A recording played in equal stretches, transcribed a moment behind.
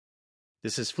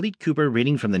This is Fleet Cooper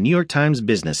reading from the New York Times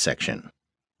business section.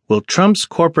 Will Trump's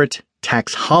corporate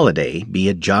tax holiday be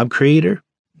a job creator?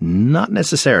 Not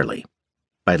necessarily.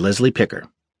 By Leslie Picker.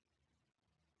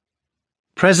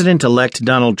 President-elect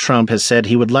Donald Trump has said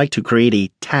he would like to create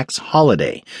a tax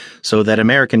holiday so that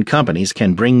American companies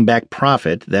can bring back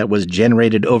profit that was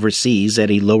generated overseas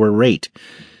at a lower rate.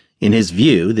 In his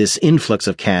view, this influx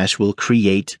of cash will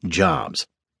create jobs.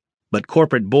 But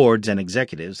corporate boards and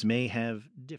executives may have different